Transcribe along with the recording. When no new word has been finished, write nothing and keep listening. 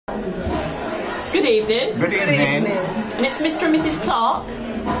Good evening. Good evening. And it's Mr. and Mrs. Clarke?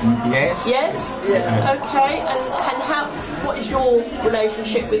 Yes. Yes? Yeah. Okay, and what is your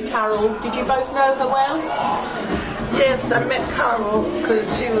relationship with Carol? Did you both know her well? Yes, I met Carol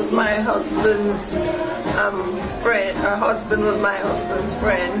because she was my husband's friend. Her husband was my husband's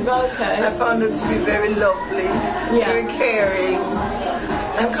friend. Okay. I found her to be very lovely, very caring.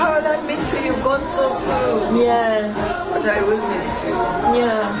 And Carol, I miss you. You've gone so soon. Yes. But I will miss you.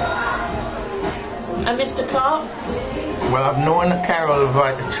 Yeah. And Mr. Clarke? Well, I've known Carol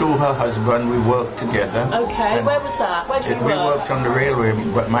through her husband. We worked together. Okay. And where was that? Where did you work? We worked on the railway,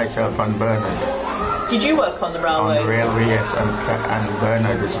 but myself and Bernard. Did you work on the railway? On the railway, yes, and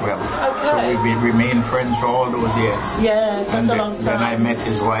Bernard as well. Okay. So we remained friends for all those years. Yes, that's a long time. Then I met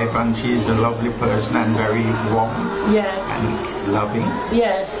his wife, and she's a lovely person and very warm. Yes. And loving.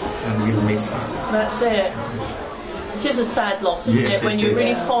 Yes. And we'll miss her. That's it. It is a sad loss, isn't it, when you're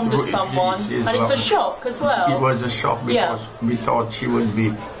really fond of someone, and it's a shock as well. It was a shock because we thought she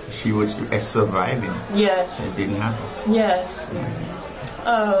was surviving. Yes. It didn't happen. Yes.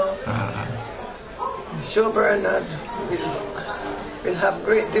 Oh. Sure, Bernard will have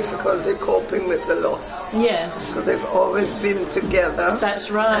great difficulty coping with the loss. Yes. Because they've always been together.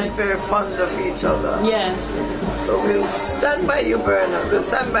 That's right. And very fond of each other. Yes. So we'll stand by you, Bernard. We'll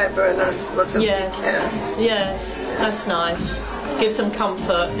stand by Bernard as much as we can. Yes. That's nice. Give some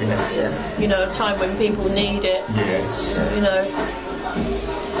comfort. Yes. Yeah. You know, a time when people need it. Yes. You know.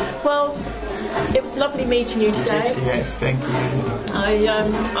 Well, it was lovely meeting you today. Yes, thank you.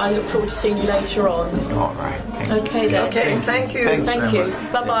 I look forward to seeing you later on. All right. Thank Okay you. then. Okay, thank you. Thanks Thank you. very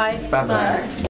much. Bye-bye. Bye-bye.